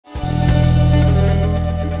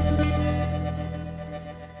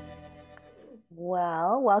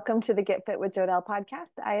Welcome to the Get Fit with Jodelle podcast.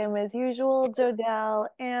 I am, as usual, Jodelle,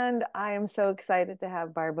 and I am so excited to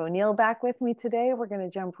have Barb Oneill back with me today. We're going to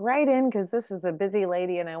jump right in because this is a busy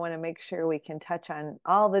lady, and I want to make sure we can touch on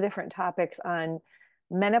all the different topics on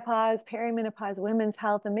menopause, perimenopause, women's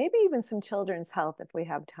health, and maybe even some children's health if we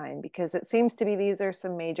have time, because it seems to be these are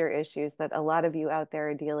some major issues that a lot of you out there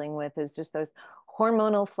are dealing with, is just those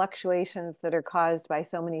hormonal fluctuations that are caused by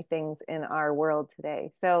so many things in our world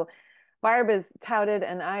today. So Barb is touted,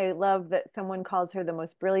 and I love that someone calls her the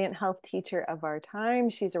most brilliant health teacher of our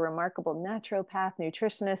time. She's a remarkable naturopath,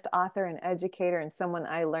 nutritionist, author, and educator, and someone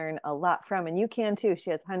I learn a lot from. And you can too.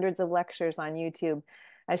 She has hundreds of lectures on YouTube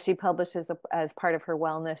as she publishes as part of her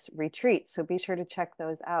wellness retreats. So be sure to check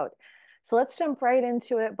those out. So let's jump right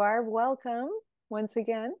into it. Barb, welcome once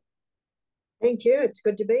again. Thank you. It's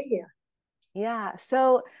good to be here. Yeah.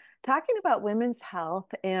 So talking about women's health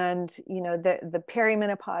and, the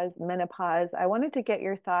perimenopause, menopause, I wanted to get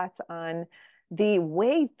your thoughts on the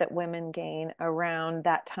weight that women gain around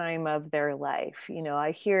that time of their life.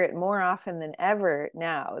 I hear it more often than ever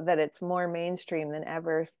now that it's more mainstream than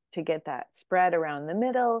ever to get that spread around the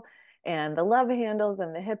middle and the love handles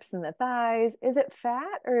and the hips and the thighs. Is it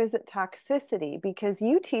fat or is it toxicity? Because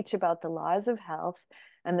you teach about the laws of health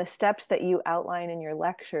and the steps that you outline in your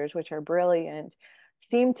lectures, which are brilliant,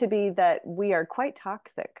 seem to be that we are quite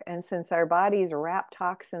toxic. And since our bodies wrap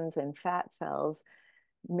toxins in fat cells,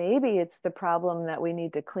 maybe it's the problem that we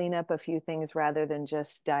need to clean up a few things rather than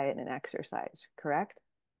just diet and exercise, correct?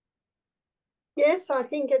 Yes, I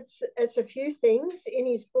think it's a few things. In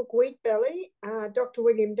his book Wheat Belly, Dr.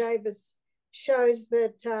 William Davis shows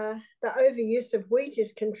that the overuse of wheat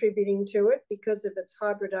is contributing to it because of its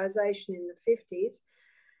hybridization in the 50s.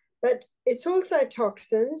 But it's also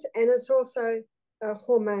toxins and it's also a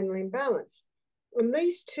hormonal imbalance. And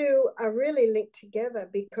these two are really linked together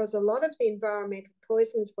because a lot of the environmental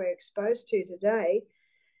poisons we're exposed to today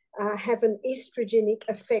have an estrogenic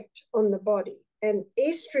effect on the body. And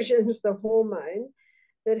estrogen is the hormone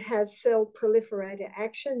that has cell proliferator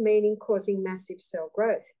action, meaning causing massive cell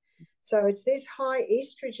growth. So it's these high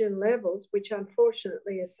estrogen levels, which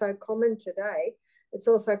unfortunately is so common today. It's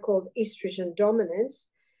also called estrogen dominance,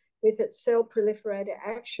 with its cell proliferator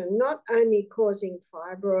action, not only causing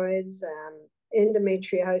fibroids,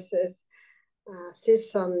 endometriosis,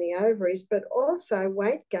 cysts on the ovaries, but also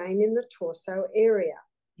weight gain in the torso area.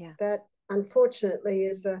 Yeah. That unfortunately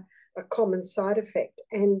is a common side effect.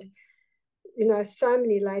 And, so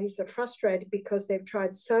many ladies are frustrated because they've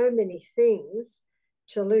tried so many things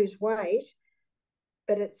to lose weight,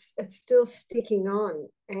 but it's still sticking on.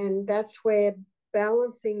 And that's where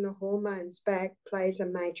balancing the hormones back plays a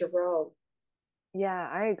major role. Yeah,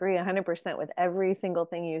 I agree 100% with every single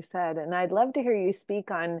thing you said. And I'd love to hear you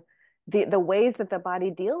speak on the ways that the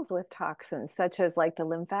body deals with toxins, such as like the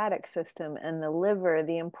lymphatic system and the liver,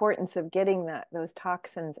 the importance of getting those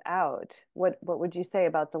toxins out. What would you say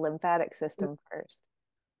about the lymphatic system first?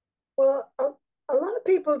 Well, a lot of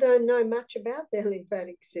people don't know much about their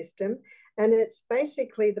lymphatic system, and it's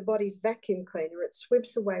basically the body's vacuum cleaner. It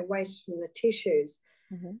sweeps away waste from the tissues.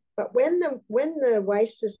 Mm-hmm. But when the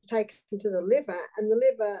waste is taken to the liver and the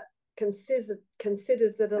liver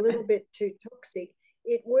considers it a little bit too toxic,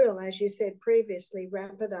 it will, as you said previously,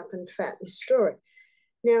 wrap it up in fat and store it.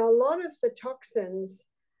 Now, a lot of the toxins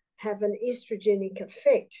have an estrogenic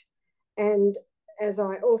effect, and as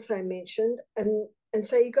I also mentioned, and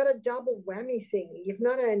so you've got a double whammy thing. You've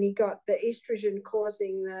not only got the estrogen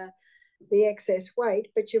causing the excess weight,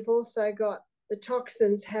 but you've also got the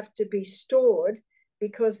toxins have to be stored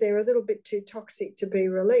because they're a little bit too toxic to be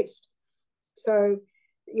released. So,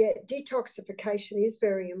 yeah, detoxification is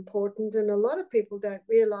very important. And a lot of people don't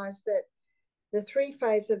realize that the 3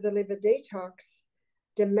 phase of the liver detox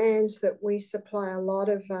demands that we supply a lot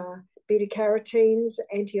of beta carotenes,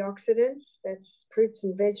 antioxidants. That's fruits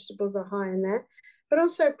and vegetables are high in that, but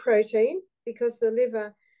also protein, because the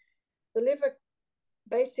liver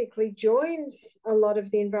basically joins a lot of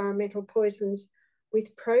the environmental poisons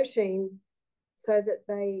with protein so that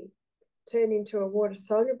they turn into a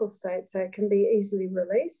water-soluble state so it can be easily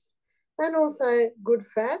released, and also good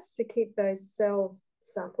fats to keep those cells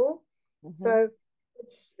supple. Mm-hmm. So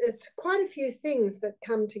it's quite a few things that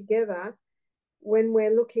come together when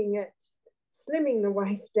we're looking at slimming the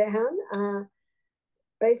waist down,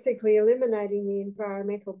 basically eliminating the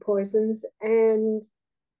environmental poisons, and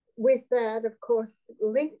with that, of course,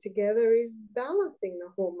 linked together is balancing the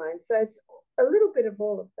hormones. So it's a little bit of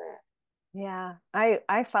all of that. Yeah,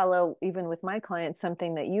 I follow, even with my clients,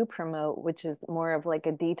 something that you promote, which is more of like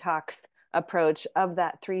a detox approach of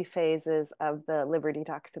that 3 phases of the liver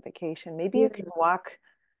detoxification. Maybe you can walk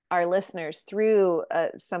our listeners through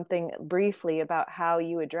something briefly about how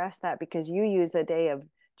you address that, because you use a day of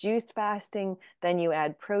juice fasting, then you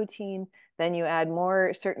add protein, then you add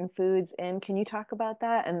more certain foods in. Can you talk about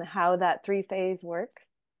that and how that 3-phase work?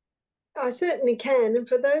 I certainly can. And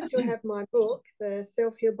for those who have my book, The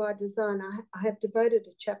Self-Heal by Design, I have devoted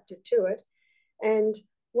a chapter to it. And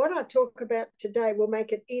what I talk about today will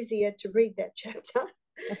make it easier to read that chapter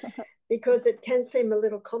because it can seem a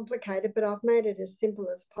little complicated, but I've made it as simple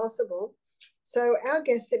as possible. So our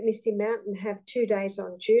guests at Misty Mountain have 2 days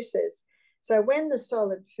on juices. So when the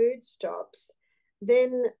solid food stops,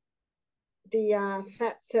 then the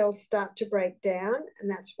fat cells start to break down,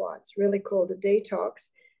 and that's why it's really called a detox.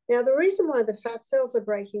 Now, the reason why the fat cells are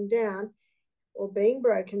breaking down or being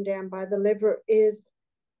broken down by the liver is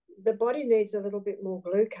the body needs a little bit more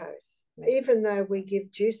glucose. Even though we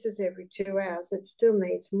give juices every 2 hours, it still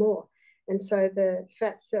needs more. And so the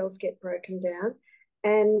fat cells get broken down,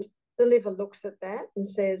 and the liver looks at that and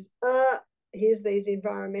says, here's these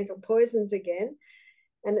environmental poisons again.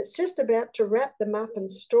 And it's just about to wrap them up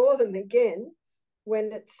and store them again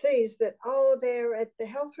when it sees that, oh, they're at the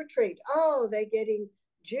health retreat. Oh, they're getting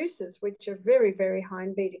juices, which are very, very high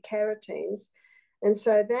in beta carotenes. And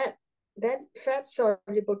so that fat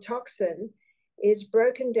soluble toxin is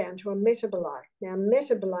broken down to a metabolite. Now,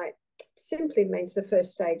 metabolite simply means the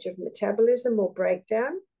first stage of metabolism or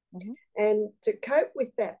breakdown. Mm-hmm. And to cope with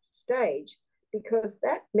that stage, because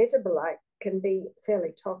that metabolite can be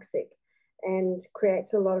fairly toxic and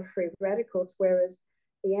creates a lot of free radicals, whereas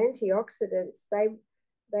the antioxidants,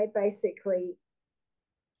 they basically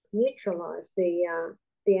neutralize the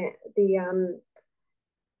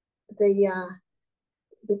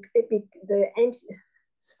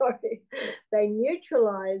they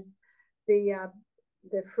neutralize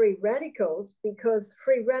the free radicals, because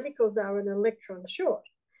free radicals are an electron short.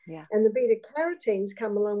 Yeah. And the beta carotenes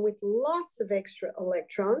come along with lots of extra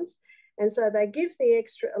electrons, and so they give the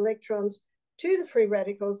extra electrons to the free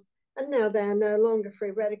radicals, and now they are no longer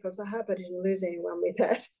free radicals. I hope I didn't lose anyone with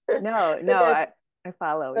that. No, I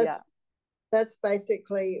follow. That's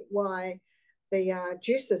basically why the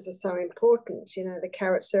juices are so important. You know, the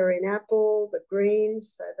carrots are in apple, the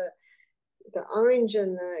greens, so the orange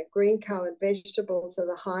and the green colored vegetables are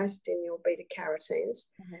the highest in your beta carotenes.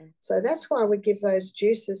 Mm-hmm. So that's why we give those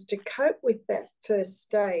juices to cope with that first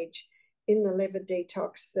stage in the liver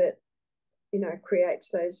detox that, you know, creates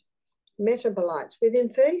those metabolites. Within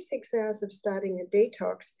 36 hours of starting a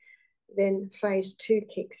detox, then phase 2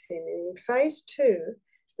 kicks in. And in phase 2,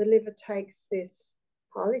 the liver takes this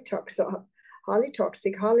highly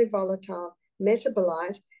toxic, highly volatile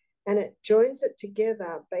metabolite, and it joins it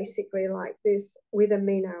together basically like this with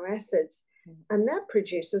amino acids. And that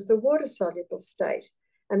produces the water-soluble state.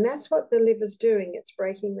 And that's what the liver's doing. It's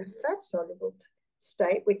breaking the fat-soluble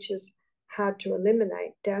state, which is hard to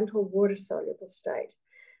eliminate, down to a water-soluble state.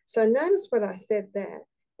 So notice what I said there,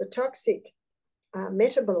 the toxic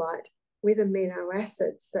metabolite with amino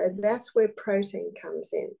acids. So that's where protein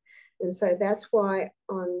comes in. And so that's why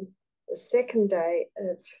on the second day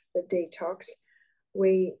of the detox,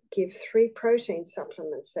 we give 3 protein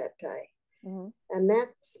supplements that day. Mm-hmm. And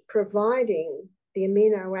that's providing the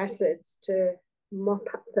amino acids to mop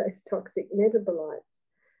up those toxic metabolites.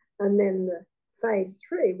 And then the phase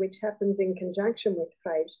 3, which happens in conjunction with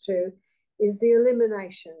phase 2, is the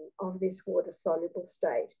elimination of this water-soluble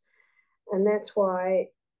state. And that's why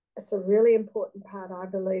it's a really important part, I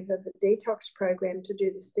believe, of the detox program to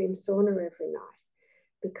do the steam sauna every night,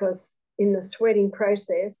 because in the sweating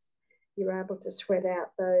process, you're able to sweat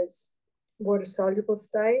out those water-soluble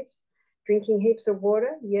states. Drinking heaps of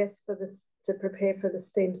water, yes, to prepare for the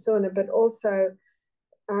steam sauna, but also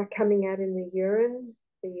coming out in the urine,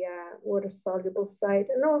 the water-soluble state,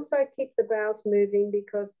 and also keep the bowels moving,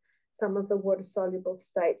 because some of the water-soluble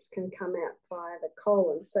states can come out via the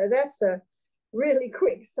colon. So that's a really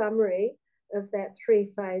quick summary of that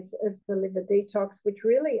 3-phase of the liver detox, which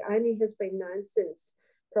really only has been known since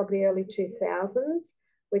probably early 2000s,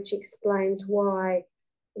 which explains why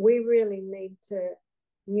we really need to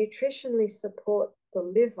nutritionally support the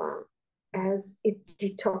liver as it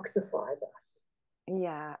detoxifies us.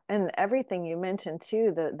 Yeah, and everything you mentioned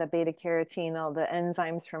too, the beta carotene, all the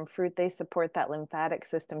enzymes from fruit, they support that lymphatic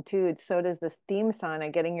system too. So does the steam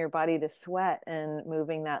sauna, getting your body to sweat and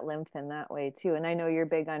moving that lymph in that way too. And I know you're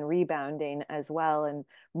big on rebounding as well, and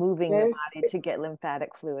moving the body to get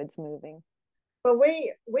lymphatic fluids moving. Well,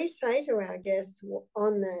 we say to our guests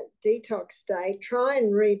on the detox day, try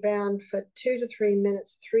and rebound for 2 to 3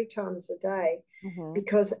 minutes 3 times a day. Mm-hmm.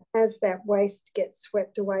 Because as that waste gets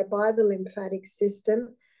swept away by the lymphatic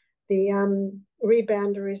system,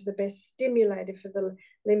 rebounder is the best stimulator for the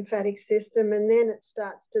lymphatic system, and then it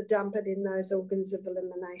starts to dump it in those organs of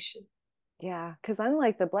elimination. Yeah, because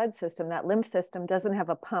unlike the blood system, that lymph system doesn't have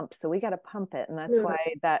a pump. So we got to pump it. And that's No.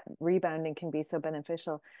 why that rebounding can be so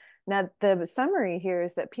beneficial. Now, the summary here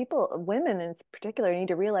is that people, women in particular, need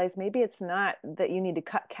to realize maybe it's not that you need to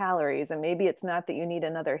cut calories, and maybe it's not that you need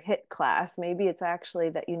another HIIT class. Maybe it's actually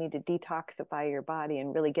that you need to detoxify your body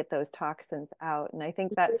and really get those toxins out. And I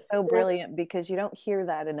think that's so brilliant because you don't hear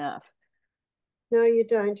that enough. No, you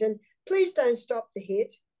don't. And please don't stop the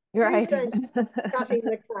HIIT. Right. Please don't stop cutting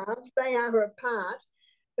the carbs. They are a part.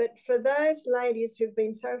 But for those ladies who've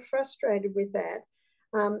been so frustrated with that,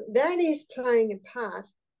 that is playing a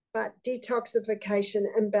part, but detoxification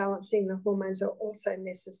and balancing the hormones are also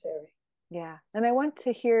necessary. Yeah. And I want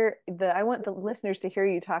the listeners to hear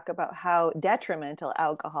you talk about how detrimental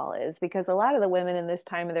alcohol is, because a lot of the women in this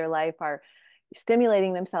time of their life are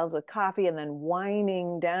stimulating themselves with coffee and then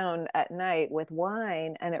winding down at night with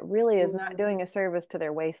wine. And it really is not doing a service to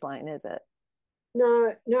their waistline, is it?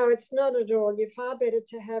 No, it's not at all. You're far better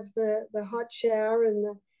to have the hot shower and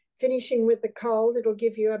the finishing with the cold. It'll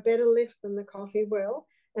give you a better lift than the coffee will,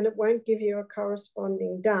 and it won't give you a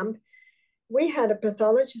corresponding dump. We had a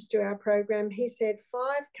pathologist do our program. He said 1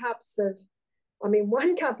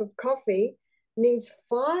 cup of coffee needs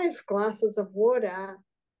 5 glasses of water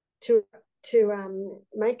to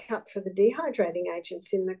make up for the dehydrating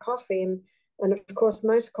agents in the coffee. And of course,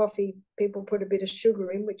 most coffee people put a bit of sugar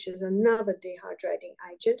in, which is another dehydrating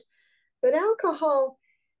agent. But alcohol's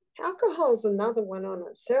another one on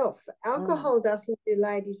itself. Alcohol doesn't do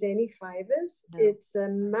ladies any favors. No. It's a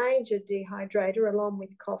major dehydrator along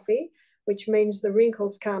with coffee, which means the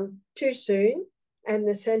wrinkles come too soon and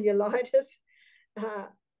the cellulitis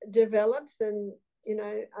develops. And,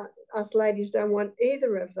 us ladies don't want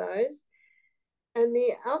either of those. And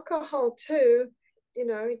the alcohol too,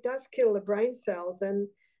 it does kill the brain cells. And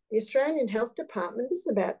the Australian Health Department, this is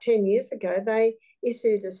about 10 years ago, they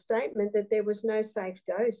issued a statement that there was no safe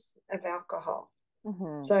dose of alcohol.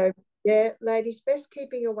 Mm-hmm. So, yeah, ladies, best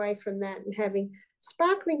keeping away from that and having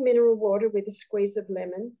sparkling mineral water with a squeeze of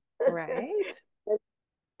lemon. Right.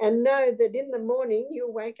 And know that in the morning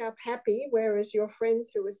you'll wake up happy, whereas your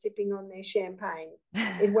friends who are sipping on their champagne,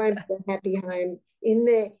 it won't be a happy home in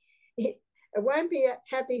there. It won't be a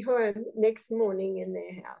happy home next morning in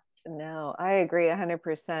their house. No, I agree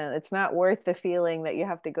 100%. It's not worth the feeling that you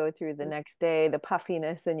have to go through the next day, the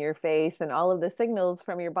puffiness in your face and all of the signals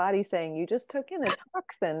from your body saying you just took in a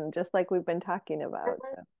toxin, just like we've been talking about.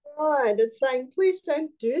 Right. It's saying, please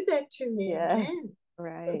don't do that to me again.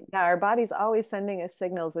 Right. Yeah, our body's always sending us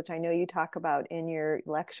signals, which I know you talk about in your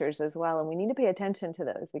lectures as well. And we need to pay attention to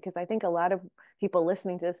those because I think a lot of people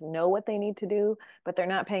listening to this know what they need to do, but they're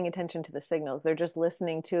not paying attention to the signals. They're just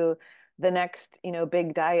listening to the next,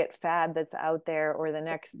 big diet fad that's out there or the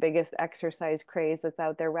next biggest exercise craze that's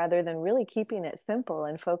out there, rather than really keeping it simple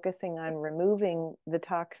and focusing on removing the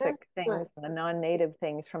toxic things, the non-native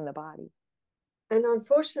things from the body. And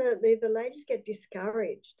unfortunately, the ladies get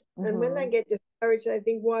discouraged. Mm-hmm. And when they get discouraged, they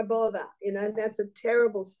think, why bother? That's a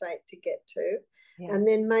terrible state to get to. Yeah. And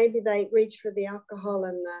then maybe they reach for the alcohol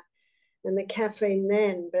and the caffeine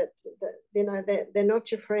then, but they're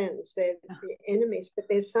not your friends. They're the enemies. But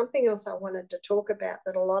there's something else I wanted to talk about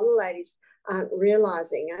that a lot of ladies aren't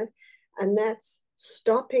realizing it, and that's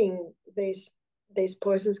stopping these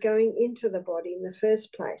poisons going into the body in the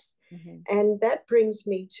first place. Mm-hmm. And that brings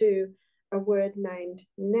me to a word named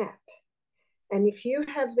nap. And if you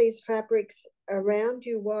have these fabrics around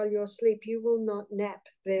you while you're asleep, you will not nap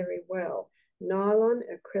very well. Nylon,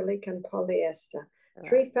 acrylic, and polyester. Right.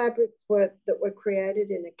 3 fabrics that were created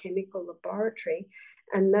in a chemical laboratory,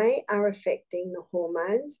 and they are affecting the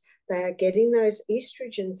hormones. They are getting those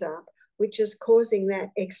estrogens up, which is causing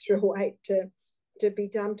that extra weight to be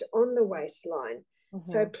dumped on the waistline. Mm-hmm.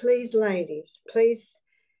 So please, ladies, please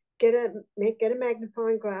get a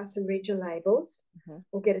magnifying glass and read your labels, mm-hmm.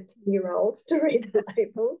 or get a 10-year-old to read the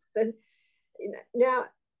labels. But now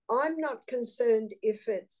I'm not concerned if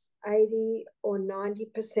it's 80 or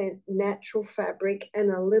 90% natural fabric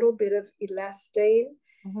and a little bit of elastine.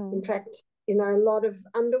 Mm-hmm. In fact, a lot of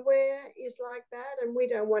underwear is like that, and we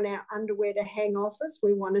don't want our underwear to hang off us.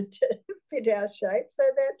 We want it to fit our shape. So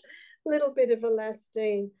that little bit of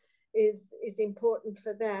elastine is important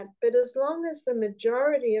for that. But as long as the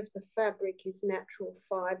majority of the fabric is natural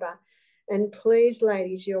fiber, and please,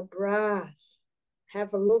 ladies, your bras,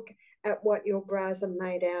 have a look at what your bras are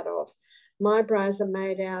made out of. My bras are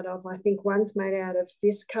made out of, I think one's made out of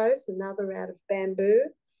viscose, another out of bamboo,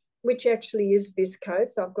 which actually is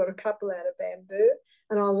viscose. I've got a couple out of bamboo,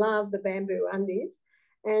 and I love the bamboo undies.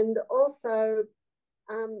 And also,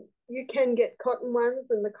 you can get cotton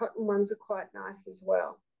ones, and the cotton ones are quite nice as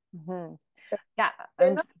well. Mm-hmm. Yeah.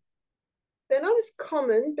 They're not, they're not as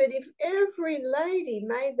common, but if every lady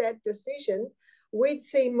made that decision, we'd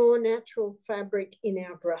see more natural fabric in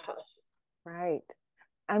our bras. Right.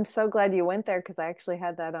 I'm so glad you went there because I actually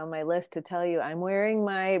had that on my list to tell you. I'm wearing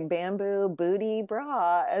my bamboo booty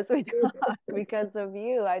bra as we talk because of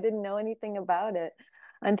you. I didn't know anything about it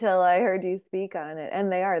until I heard you speak on it. And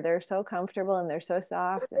they're so comfortable and they're so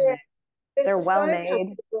soft and They're they're well so made.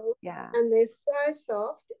 comfortable, Yeah. and they're so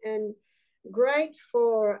soft and great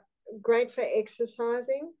for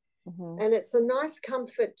exercising. Mm-hmm. And it's a nice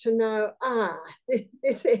comfort to know,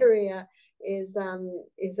 this area is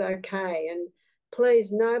okay. And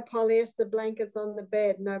please, no polyester blankets on the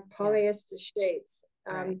bed, no Yeah. polyester sheets.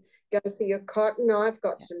 Right. Go for your cotton. I've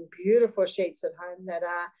got some beautiful sheets at home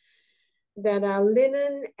that are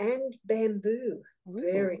linen and bamboo. Ooh.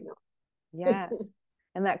 Very nice. Yeah.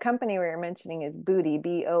 And that company we were mentioning is Booty,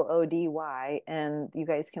 Boody, and you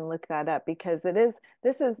guys can look that up because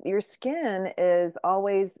your skin is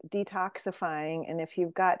always detoxifying. And if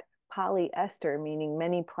you've got polyester, meaning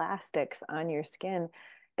many plastics on your skin,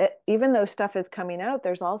 even though stuff is coming out,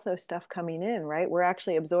 there's also stuff coming in, right? We're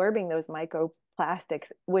actually absorbing those microplastics,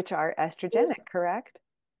 which are estrogenic, correct?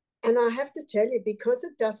 And I have to tell you, because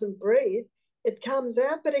it doesn't breathe, it comes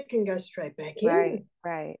out, but it can go straight back Right, in.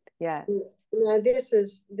 right. Yeah. No, this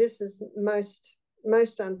is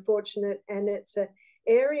most unfortunate, and it's an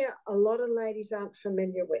area a lot of ladies aren't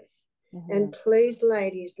familiar with. Mm-hmm. And please,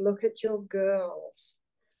 ladies, look at your girls.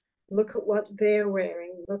 Look at what they're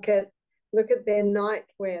wearing. Look at their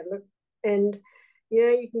nightwear. Look, and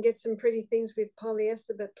yeah, you can get some pretty things with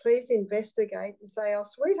polyester, but please investigate and say, "Oh,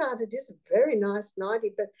 sweetheart, it is a very nice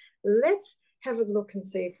nightie, but let's have a look and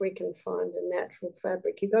see if we can find a natural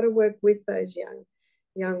fabric." You've got to work with those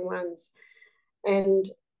young ones, and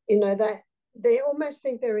that they almost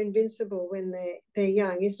think they're invincible when they're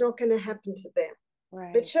young. It's not going to happen to them. But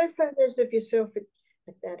Right. show photos of yourself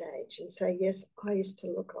at that age and say, "Yes, I used to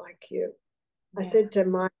look like you." I Yeah. said to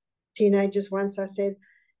my teenagers once, I said,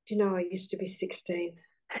 "Do you know I used to be 16?"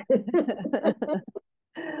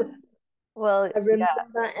 Well, I yeah,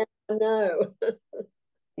 remember and I know.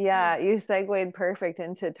 yeah, you segued perfect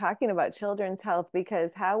into talking about children's health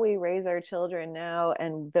because how we raise our children now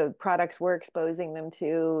and the products we're exposing them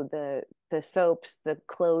to, the soaps, the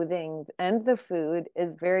clothing, and the food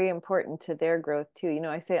is very important to their growth too.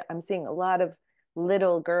 I'm seeing a lot of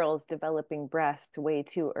little girls developing breasts way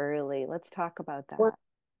too early. Let's talk about that.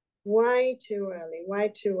 Way too early,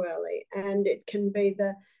 way too early. And it can be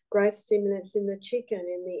the growth stimulants in the chicken,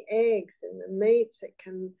 in the eggs, in the meats. It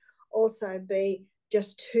can also be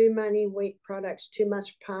just too many wheat products, too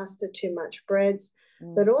much pasta, too much breads,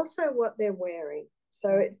 but Mm. also what they're wearing. So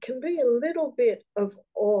it can be a little bit of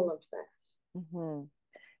all of that. Mm-hmm.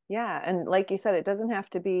 Yeah, and like you said, it doesn't have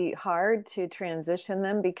to be hard to transition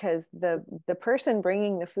them because the person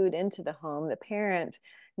bringing the food into the home, the parent,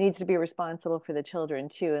 needs to be responsible for the children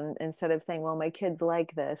too. And instead of saying, "Well, my kids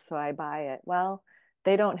like this, so I buy it." Well,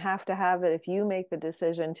 they don't have to have it if you make the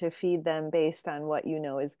decision to feed them based on what you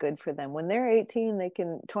know is good for them. When they're 18,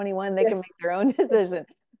 21, they Yeah, can make their own decision.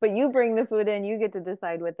 But you bring the food in, you get to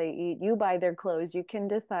decide what they eat. You buy their clothes, you can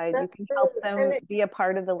decide, you that's can true. help them And be a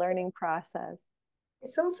part of the learning process.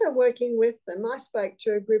 it's also working with them. I spoke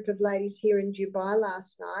to a group of ladies here in Dubai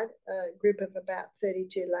last night, a group of about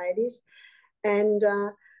 32 ladies. And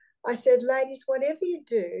I said, "Ladies, whatever you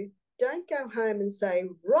do, don't go home and say,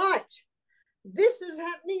 right, this is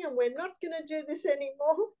happening and we're not going to do this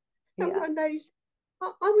anymore." And Yeah. one lady said,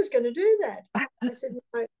 "I was going to do that." I said,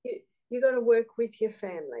 "No, you got to work with your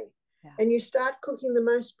family. Yeah. And you start cooking the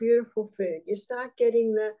most beautiful food. You start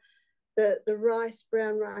getting the rice,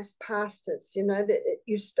 brown rice pastas, that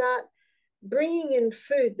you start bringing in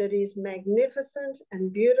food that is magnificent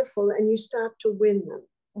and beautiful, and you start to win them.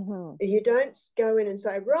 Mm-hmm. You don't go in and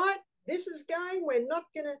say, right, this is going, we're not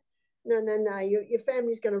going to, no. Your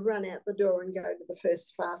family's going to run out the door and go to the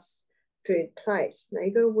first fast food place. No,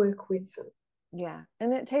 you've got to work with them. Yeah.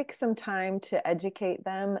 And it takes some time to educate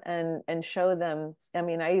them and show them. I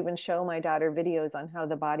mean, I even show my daughter videos on how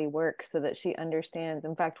the body works so that she understands.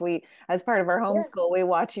 In fact, as part of our Yeah, homeschool, we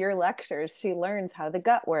watch your lectures. She learns how the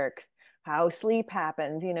gut works, how sleep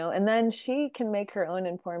happens, and then she can make her own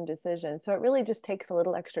informed decisions. So it really just takes a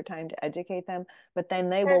little extra time to educate them, but then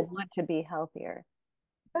they will and want to be healthier.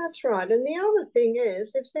 that's right. And the other thing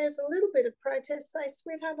is, if there's a little bit of protest, say,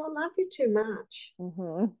 "Sweetheart, I love you too much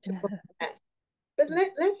Mm-hmm. to buy that." But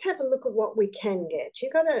let's have a look at what we can get.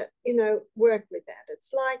 You got to, work with that.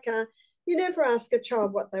 It's like you never ask a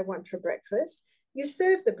child what they want for breakfast. you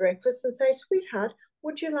serve the breakfast and say, sweetheart,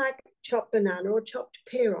 would you like chopped banana or chopped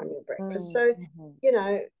pear on your breakfast? So, you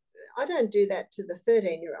know, I don't do that to the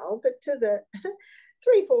 13-year-old, but to the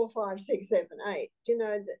 3, 4, 5, 6, 7, 8, you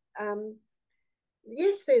know,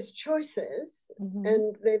 yes, there's choices,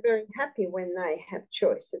 and they're very happy when they have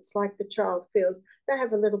choice. It's like the child feels they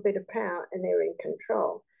have a little bit of power and they're in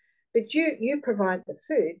control. But you provide the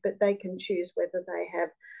food, but they can choose whether they have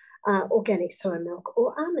organic soy milk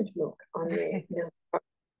or almond milk on their milk.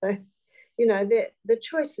 So, you know, the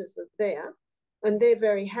choices are there, and they're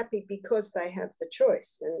very happy because they have the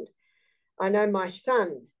choice. And I know my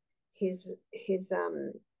son, his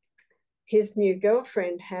new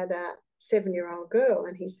girlfriend had a 7-year-old girl,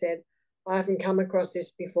 and he said, I haven't come across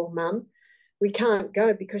this before, Mum. We can't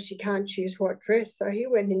go because she can't choose what dress. So he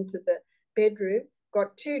went into the bedroom,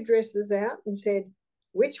 got 2 dresses out and said,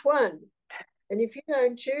 which one? And if you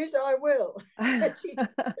don't choose, I will.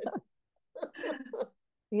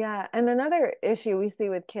 Yeah, and another issue we see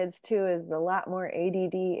with kids too is a lot more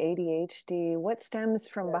ADD, ADHD. What stems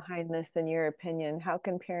from behind this, in your opinion? How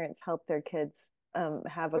can parents help their kids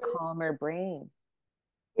have a calmer brain?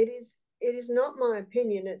 It is not my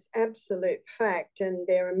opinion, it's absolute fact. And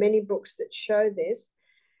there are many books that show this.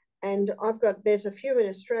 And there's a few in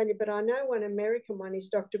Australia, but I know one American one is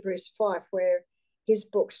Dr. Bruce Fife, where his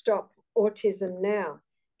book, Stop Autism Now.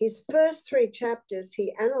 His first 3 chapters,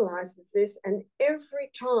 he analyzes this, and every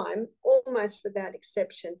time, almost without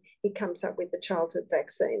exception, he comes up with the childhood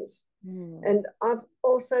vaccines. And I've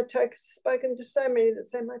also spoken to so many that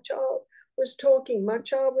say, my child was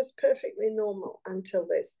perfectly normal until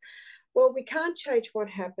this. Well, we can't change what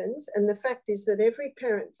happens, and the fact is that every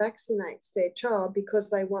parent vaccinates their child because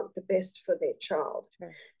they want the best for their child.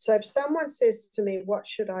 Sure. So if someone says to me, what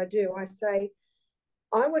should I do? I say,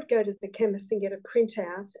 I would go to the chemist and get a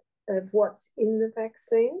printout of what's in the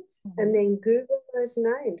vaccines, and then Google those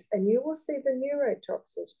names, and you will see the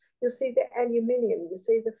neurotoxins, you'll see the aluminium, you'll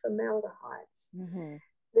see the formaldehydes.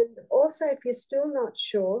 Then also, if you're still not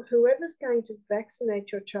sure, whoever's going to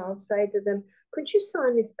vaccinate your child, say to them, could you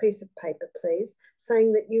sign this piece of paper, please,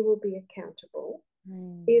 saying that you will be accountable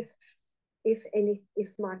if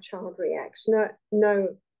my child reacts. No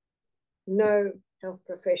health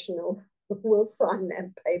professional will sign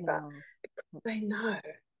that paper because they know.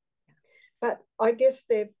 But I guess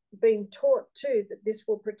they've been taught too that this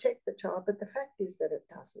will protect the child, but the fact is that it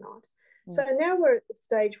does not. So now we're at the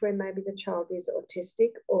stage where maybe the child is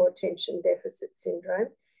autistic or attention deficit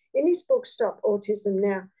syndrome. In his book, Stop Autism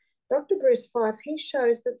Now, Dr. Bruce Fife, he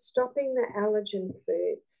shows that stopping the allergen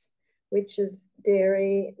foods, which is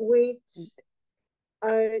dairy, wheat,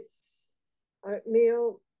 oats,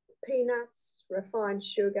 oatmeal, peanuts, refined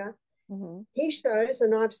sugar, he shows,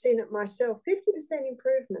 and I've seen it myself, 50%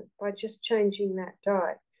 improvement by just changing that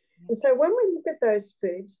diet. And so when we look at those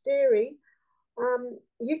foods, dairy,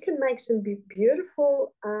 you can make some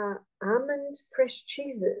beautiful almond fresh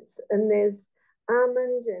cheeses, and there's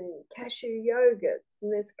almond and cashew yogurts,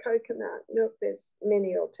 and there's coconut milk, there's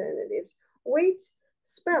many alternatives. Wheat,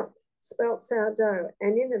 spelt sourdough,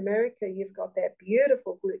 and in America you've got that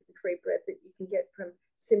beautiful gluten-free bread that you can get from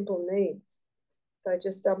Simple Needs. So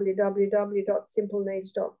just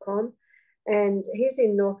www.simpleneeds.com. And he's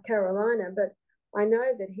in North Carolina, but I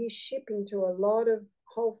know that he's shipping to a lot of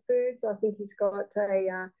Whole Foods. I think he's got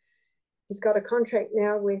a contract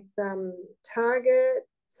now with Target.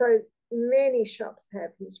 So many shops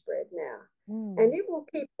have his bread now. And it will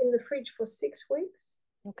keep in the fridge for 6 weeks.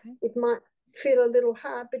 Okay. It might feel a little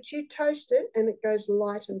hard, but you toast it and it goes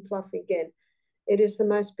light and fluffy again. It is the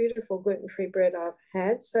most beautiful gluten-free bread I've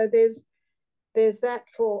had. So there's that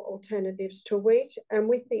for alternatives to wheat. And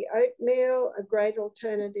with the oatmeal, a great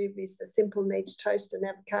alternative is the Simple Needs toast and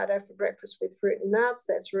avocado for breakfast with fruit and nuts.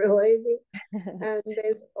 That's real easy. And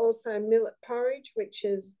there's also millet porridge, which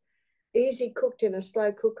is easy, cooked in a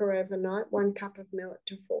slow cooker overnight, 1 cup of millet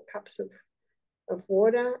to 4 cups of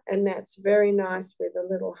water. And that's very nice with a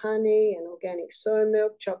little honey and organic soy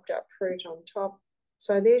milk, chopped up fruit on top.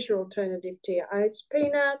 So there's your alternative to your oats.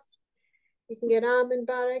 Peanuts, you can get almond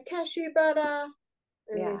butter, cashew butter,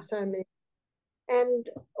 and there's so many. And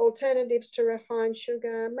alternatives to refined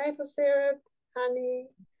sugar, maple syrup, honey.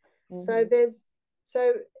 So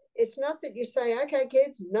it's not that you say, okay,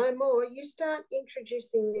 kids, no more. You start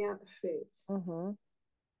introducing the other foods.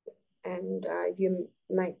 And you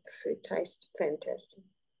make the food taste fantastic.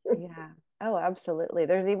 Yeah. Oh, absolutely.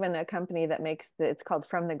 There's even a company that it's called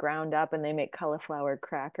From the Ground Up, and they make cauliflower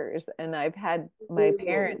crackers. And I've had my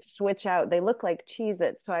parents switch out. They look like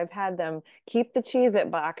Cheez-Its. So I've had them keep the Cheez-It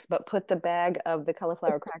box, but put the bag of the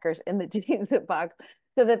cauliflower crackers in the Cheez-It box.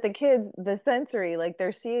 So that the kids, the sensory, like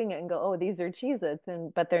they're seeing it and go, oh, these are Cheez-Its,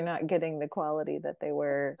 and but they're not getting the quality that they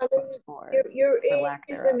were I mean, before, you for lack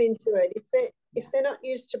ease them thereof. into it. Yeah. If they're not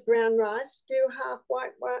used to brown rice, do half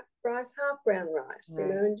white rice, half brown rice,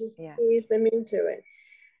 Right. and just Yeah. ease them into it.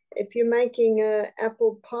 If you're making a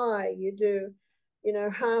apple pie, you do,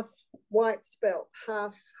 half white spelt,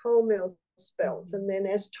 half wholemeal spelt, Mhm. and then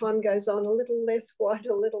as time goes on, a little less white,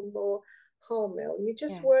 a little more wholemeal. You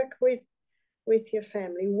just Yeah. work with your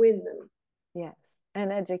family, win them. Yes.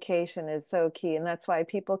 And education is so key. And that's why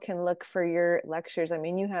people can look for your lectures. I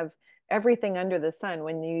mean, you have everything under the sun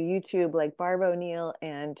when you YouTube like Barb Oneill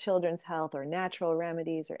and children's health or natural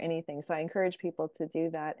remedies or anything. So I encourage people to do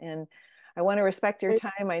that. And I want to respect your And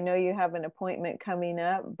time. I know you have an appointment coming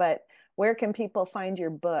up, but where can people find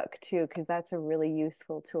your book too? Because that's a really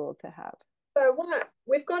useful tool to have. so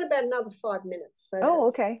we've got about another 5 minutes, so Oh,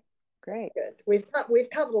 that's okay. Great. good. We've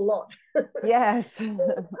covered a lot. Yes.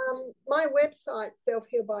 My website, Self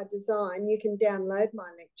Heal by Design, you can download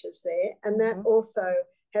my lectures there, and that Mhm. also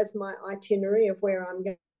has my itinerary of where I'm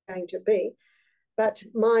going to be. But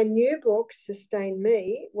my new book, Sustain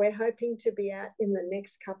Me, we're hoping to be out in the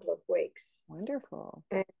next couple of weeks. Wonderful.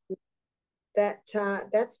 And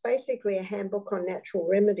that's basically a handbook on natural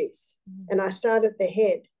remedies. Mm. And I start at the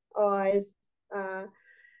head, eyes, uh,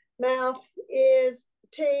 mouth, ears,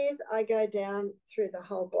 teeth. I go down through the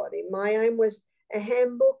whole body. My aim was a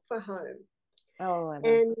handbook for home. Oh, I love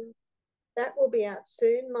And that will be out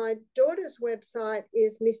soon. My daughter's website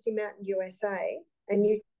is Misty Mountain USA, and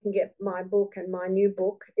you can get my book and my new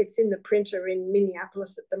book. It's in the printer in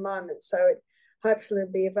Minneapolis at the moment, so it hopefully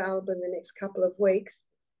will be available in the next couple of weeks.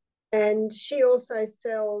 And she also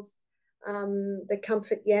sells the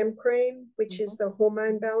Comfort Yam Cream, which it. is the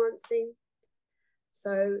hormone balancing.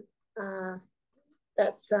 So uh,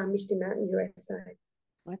 that's Misty Mountain USA.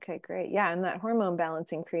 Okay, great. Yeah, and that hormone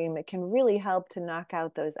balancing cream, it can really help to knock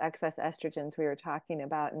out those excess estrogens we were talking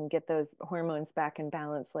about and get those hormones back in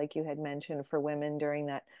balance, like you had mentioned for women during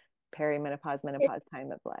that perimenopause, It, menopause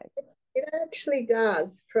time of life. it actually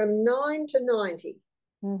does from 9 to 90.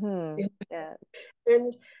 Mm-hmm. Yeah.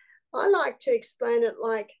 And I like to explain it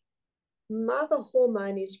like mother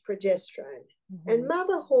hormone is progesterone. And Mm-hmm.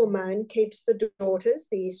 mother hormone keeps the daughters,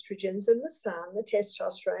 the estrogens, and the son, the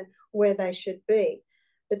testosterone, where they should be.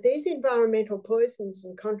 But these environmental poisons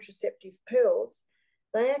and contraceptive pills,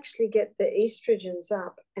 they actually get the estrogens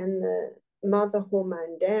up and the mother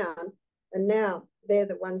hormone down. And now they're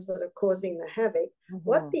the ones that are causing the havoc.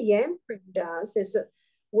 What Mm-hmm. the yam cream does is it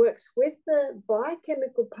works with the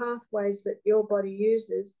biochemical pathways that your body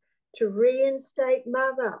uses to reinstate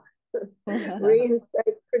mother.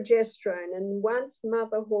 Reinstate progesterone. And once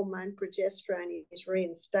mother hormone progesterone is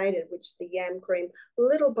reinstated, which the yam cream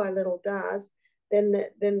little by little does, then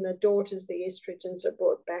the daughters, the estrogens, are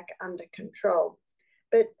brought back under control.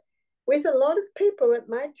 But with a lot of people, it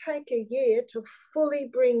may take a year to fully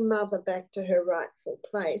bring mother back to her rightful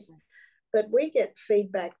place. But we get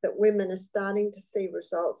feedback that women are starting to see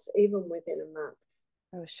results even within a month.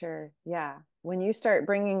 Oh, sure. Yeah. When you start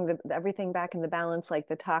bringing everything back in the balance, like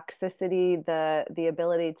the toxicity, the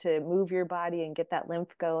ability to move your body and get that lymph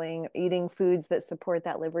going, eating foods that support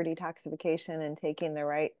that liver detoxification and taking the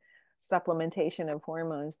right supplementation of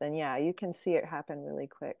hormones, then yeah, you can see it happen really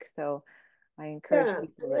quick. So I encourage Yeah,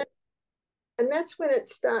 people that, and that's when it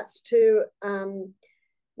starts to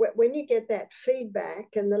when you get that feedback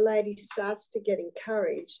and the lady starts to get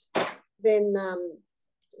encouraged, then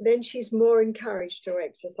then she's more encouraged to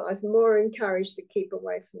exercise, more encouraged to keep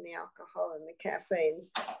away from the alcohol and the caffeines,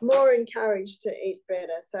 more encouraged to eat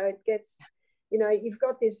better. So it gets, you've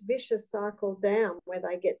got this vicious cycle down where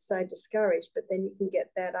they get so discouraged, but then you can get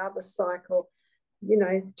that other cycle,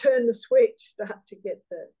 turn the switch, start to get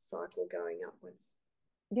the cycle going upwards.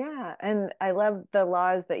 yeah, and I love the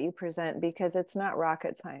laws that you present because it's not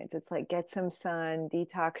rocket science. It's like get some sun,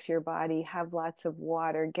 detox your body, have lots of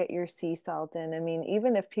water, get your sea salt in. I mean,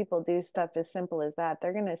 even if people do stuff as simple as that,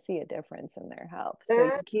 they're going to see a difference in their health. So you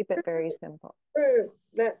That's keep it very simple. true.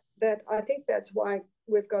 That I think that's why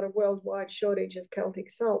we've got a worldwide shortage of Celtic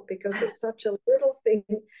salt, because it's such a little thing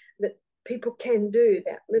that people can do,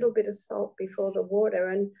 that little bit of salt before the water.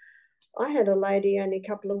 And I had a lady only a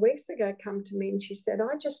couple of weeks ago come to me and she said,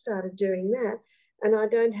 I just started doing that and I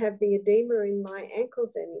don't have the edema in my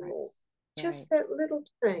ankles Right. anymore. Right. Just that little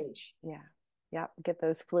change. Yeah. Yeah. Get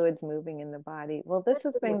those fluids moving in the body. Well, this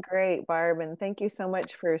has been great, Barb, and thank you so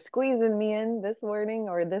much for squeezing me in this morning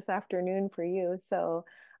or this afternoon for you. So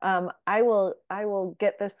I will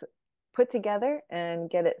get this put together and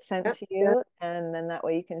get it sent Yep, to yep, you, and then that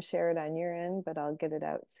way you can share it on your end, but I'll get it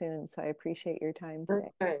out soon. So I appreciate your time today.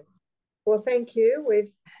 okay. Well, thank you.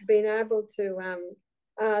 We've been able to,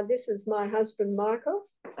 this is my husband, Michael,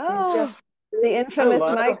 who's Oh, just, the infamous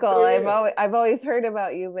Hello, Michael. how are you? I've always heard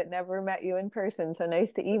about you, but never met you in person. So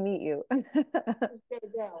nice to meet you.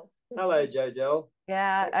 Hello, Jojo.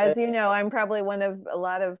 Yeah, as you know, I'm probably one of a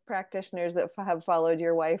lot of practitioners that have followed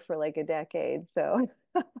your wife for like a decade. So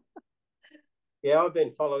Yeah, I've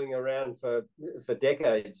been following around for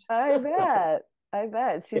decades. I bet. I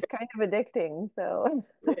bet she's kind of addicting. So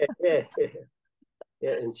Yeah, yeah,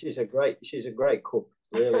 yeah, and she's a great cook,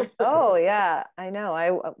 really. oh yeah, I know.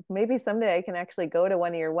 I maybe someday I can actually go to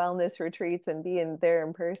one of your wellness retreats and be in there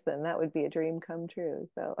in person. That would be a dream come true.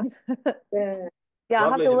 So yeah. yeah,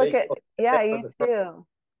 I'll have Lovely to to look meet at, you. yeah, you too.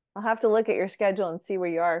 I'll have to look at your schedule and see where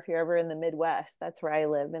you are if you're ever in the Midwest. That's where I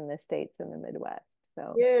live in the States in the Midwest.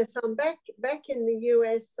 So Yes, I'm back in the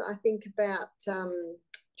US, I think about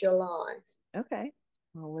July, okay,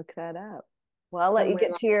 I'll look that up. Well, I'll let you somewhere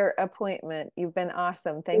get like to your appointment. You've been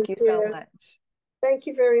awesome. that. Thank you so much. Thank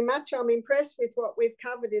you very much. I'm impressed with what we've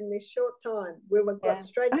covered in this short time. We got Yeah,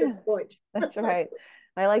 straight to the point. that's right.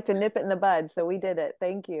 I like to nip it in the bud, so we did it.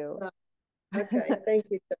 Thank you. Okay, thank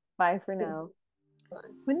you. Bye for now. Bye.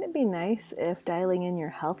 Wouldn't it be nice if dialing in your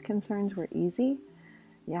health concerns were easy?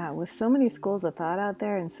 Yeah, with so many schools of thought out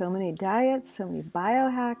there and so many diets, so many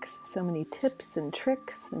biohacks, so many tips and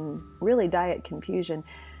tricks, and really diet confusion,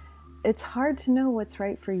 it's hard to know what's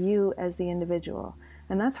right for you as the individual.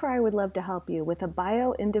 And that's where I would love to help you with a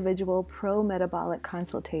bio-individual pro-metabolic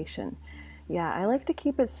consultation. Yeah, I like to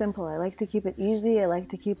keep it simple. I like to keep it easy. I like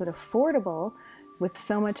to keep it affordable with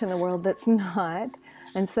so much in the world that's not.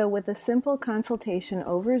 And so with a simple consultation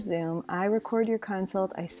over Zoom, I record your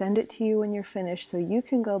consult, I send it to you when you're finished so you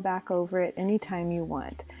can go back over it anytime you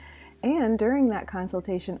want. And during that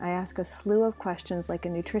consultation, I ask a slew of questions like a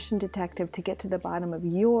nutrition detective to get to the bottom of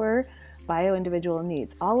your bio-individual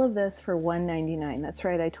needs. All of this for $199. That's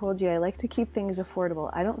right, I told you I like to keep things affordable.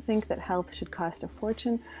 I don't think that health should cost a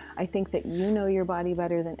fortune. I think that you know your body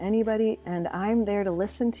better than anybody, and I'm there to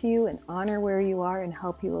listen to you and honor where you are and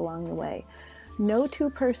help you along the way. No two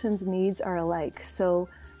persons' needs are alike, so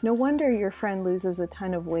no wonder your friend loses a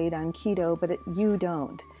ton of weight on keto, but you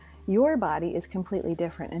don't. Your body is completely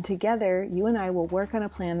different, and together you and I will work on a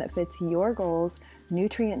plan that fits your goals,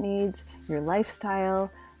 nutrient needs, your lifestyle,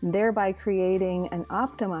 thereby creating an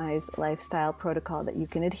optimized lifestyle protocol that you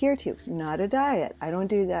can adhere to, not a diet. I don't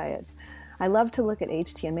do diets. I love to look at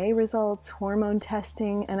HTMA results, hormone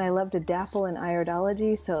testing, and I love to dabble in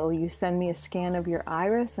iridology, so you send me a scan of your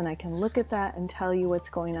iris and I can look at that and tell you what's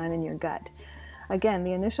going on in your gut. Again,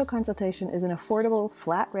 the initial consultation is an affordable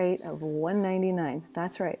flat rate of $199.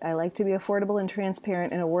 That's right, I like to be affordable and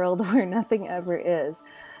transparent in a world where nothing ever is.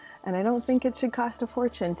 And I don't think it should cost a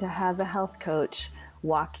fortune to have a health coach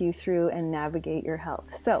walk you through and navigate your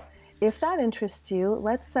health. So if that interests you,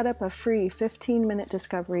 let's set up a free 15-minute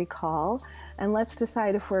discovery call and let's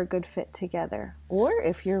decide if we're a good fit together. Or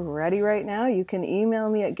if you're ready right now, you can email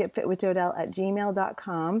me at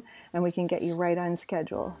getfitwithjodelle@gmail.com and we can get you right on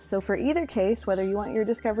schedule. So for either case, whether you want your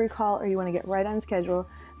discovery call or you want to get right on schedule,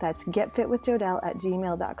 that's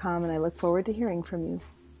getfitwithjodelle@gmail.com, and I look forward to hearing from you.